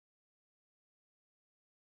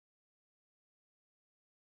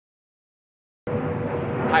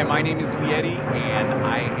Hi, my name is Eddy, and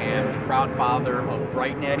I am the proud father of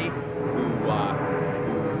Bryton Eddy, who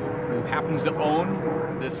happens to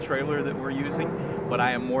own this trailer that we're using. But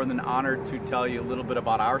I am more than honored to tell you a little bit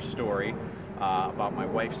about our story, about my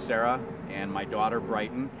wife Sarah and my daughter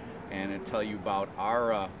Bryton, and to tell you about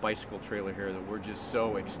our bicycle trailer here that we're just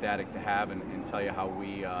so ecstatic to have, and tell you how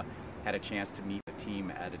we had a chance to meet the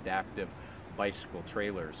team at Adaptive Bicycle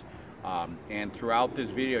Trailers. And throughout this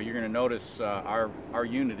video, you're going to notice our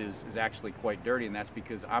unit is actually quite dirty, and that's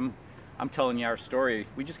because I'm telling you our story.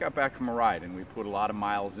 We just got back from a ride, and we put a lot of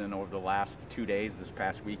miles in over the last 2 days, this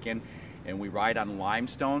past weekend, and we ride on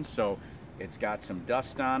limestone, so it's got some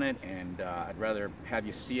dust on it, and I'd rather have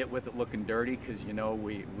you see it with it looking dirty, because you know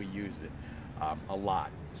we used it a lot.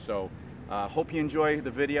 So hope you enjoy the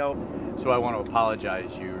video. So I want to apologize.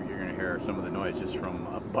 You're going to hear some of the noise just from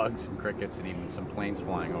bugs and crickets and even some planes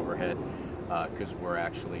flying overhead, because we're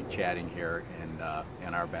actually chatting here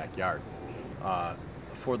in our backyard.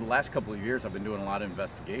 For the last couple of years, I've been doing a lot of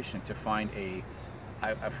investigation to find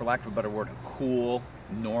for lack of a better word, a cool,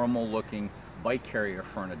 normal looking bike carrier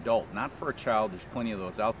for an adult. Not for a child, there's plenty of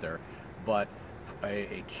those out there, but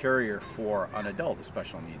a carrier for an adult, a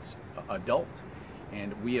special needs adult.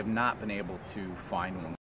 And we have not been able to find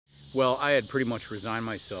one. Well, I had pretty much resigned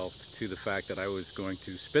myself to the fact that I was going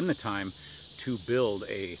to spend the time to build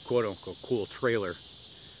a quote-unquote cool trailer,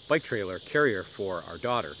 bike trailer carrier for our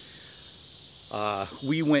daughter.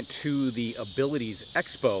 We went to the Abilities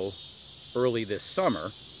Expo early this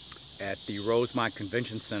summer at the Rosemont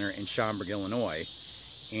Convention Center in Schaumburg, Illinois,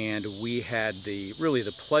 and we had really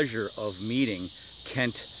the pleasure of meeting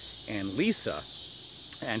Kent and Lisa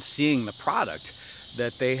and seeing the product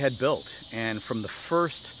that they had built. And from the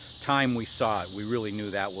first time we saw it, we really knew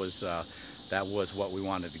that was what we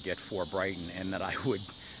wanted to get for Bryton, and that I would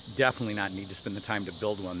definitely not need to spend the time to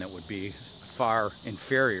build one that would be far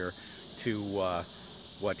inferior to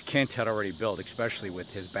what Kent had already built, especially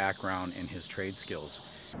with his background and his trade skills.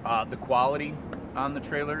 The quality on the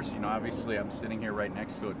trailers, you know, obviously I'm sitting here right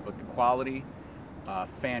next to it, but the quality,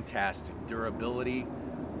 fantastic. Durability,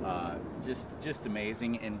 just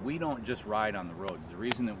amazing. And we don't just ride on the roads. The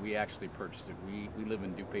reason that we actually purchased it, we live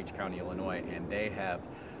in DuPage County, Illinois, and they have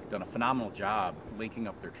done a phenomenal job linking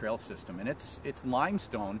up their trail system. And it's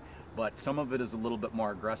limestone, but some of it is a little bit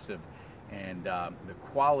more aggressive. And the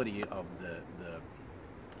quality of the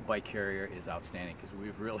bike carrier is outstanding, because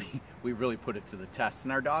we've really put it to the test.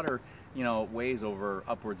 And our daughter, you know, weighs over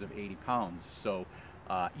upwards of 80 pounds. So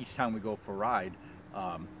each time we go for a ride,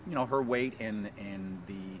 you know, her weight and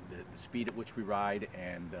the speed at which we ride,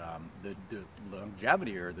 and the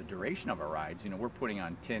longevity or the duration of our rides, you know, we're putting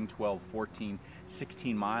on 10, 12, 14,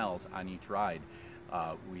 16 miles on each ride.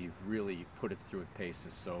 We've really put it through its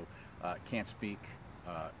paces. So can't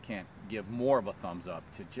give more of a thumbs up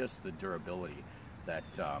to just the durability that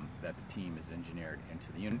the team has engineered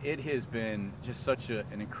into the unit. It has been just such an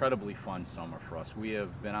incredibly fun summer for us. We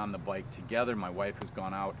have been on the bike together. My wife has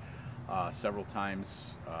gone out several times,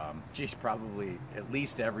 geez, probably at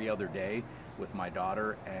least every other day with my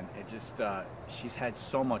daughter, and it just she's had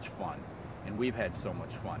so much fun, and we've had so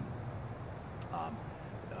much fun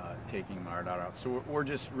taking our daughter out. So we're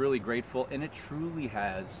just really grateful, and it truly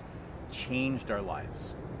has changed our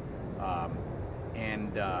lives,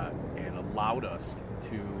 and allowed us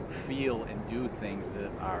to feel and do things that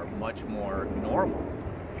are much more normal.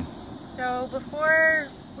 So before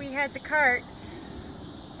we had the cart,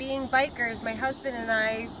 being bikers, my husband and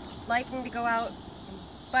I, liking to go out and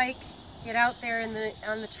bike, get out there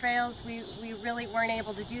on the trails, we really weren't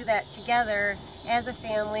able to do that together as a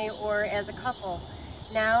family or as a couple.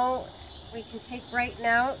 Now we can take Bryton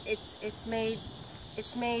out. It's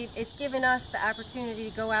given us the opportunity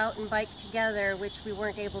to go out and bike together, which we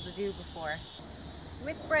weren't able to do before.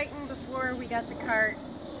 With Bryton, before we got the cart,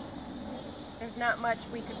 there's not much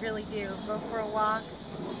we could really do. Go for a walk,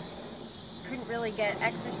 couldn't really get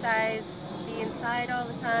exercise, be inside all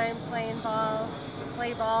the time, playing ball,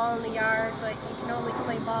 play ball in the yard, but you can only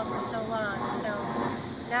play ball for so long. So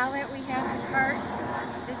now that we have the cart,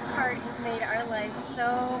 this cart has made our life so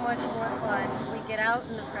much more fun. We get out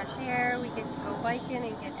in the fresh air, we get to go biking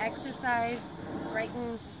and get exercise.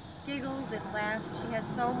 Bryton giggles and laughs. She has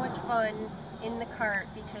so much fun in the cart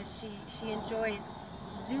because she enjoys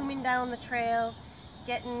zooming down the trail,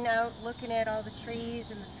 getting out, looking at all the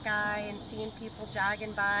trees and the sky, and seeing people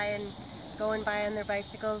jogging by and going by on their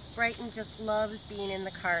bicycles. Bryton just loves being in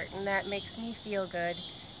the cart, and that makes me feel good.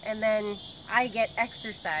 And then I get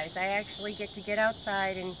exercise. I actually get to get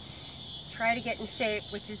outside and try to get in shape,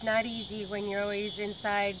 which is not easy when you're always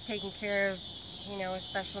inside taking care of, you know, a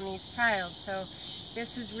special needs child. So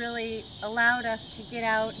this has really allowed us to get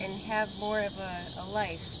out and have more of a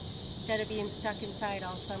life instead of being stuck inside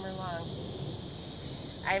all summer long.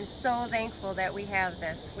 I'm so thankful that we have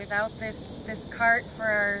this. Without this cart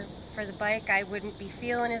for the bike, I wouldn't be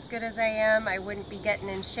feeling as good as I am. I wouldn't be getting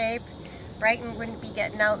in shape. Bryton wouldn't be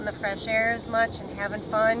getting out in the fresh air as much and having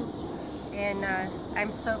fun. And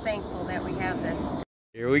I'm so thankful that we have this.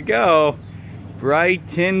 Here we go.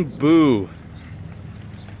 Bryton Boo.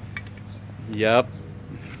 Yep.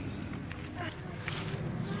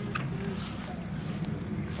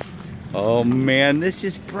 Oh man, this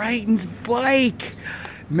is Bryton's bike.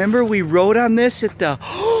 Remember we rode on this at the,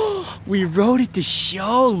 we rode at the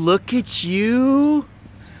show. Look at you.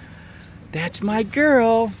 That's my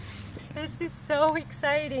girl. This is so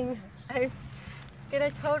exciting. It's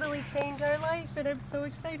gonna totally change our life and I'm so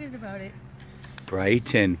excited about it.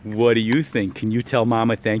 Bryton, what do you think? Can you tell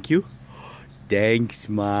Mama thank you? Thanks,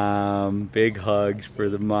 Mom. Big hugs for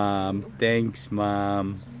the mom. Thanks,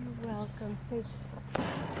 Mom. You're welcome.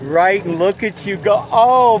 Bryton, look at you go.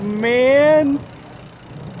 Oh, man.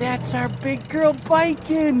 That's our big girl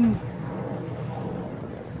biking.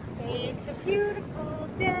 It's a beautiful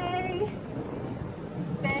day.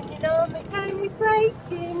 Spending all my time with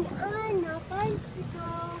Bryton on a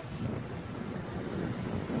bicycle.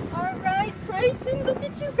 All right, Bryton, look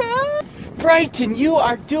at you go. Bryton, you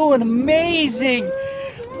are doing amazing.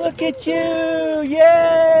 Look at you.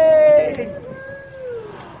 Yay.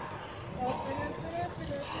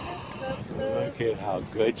 Look at how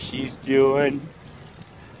good she's doing.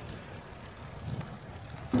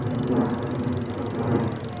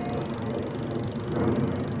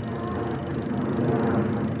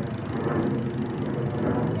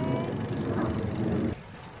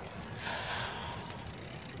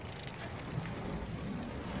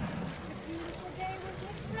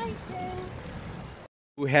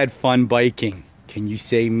 Who had fun biking? Can you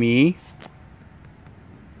say me?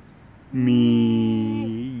 Me.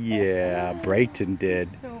 Yeah, Bryton did.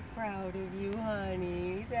 I'm so proud of you,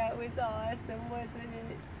 honey. That was awesome, wasn't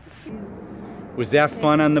it? Was that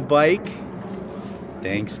fun on the bike?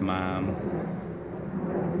 Thanks, Mom.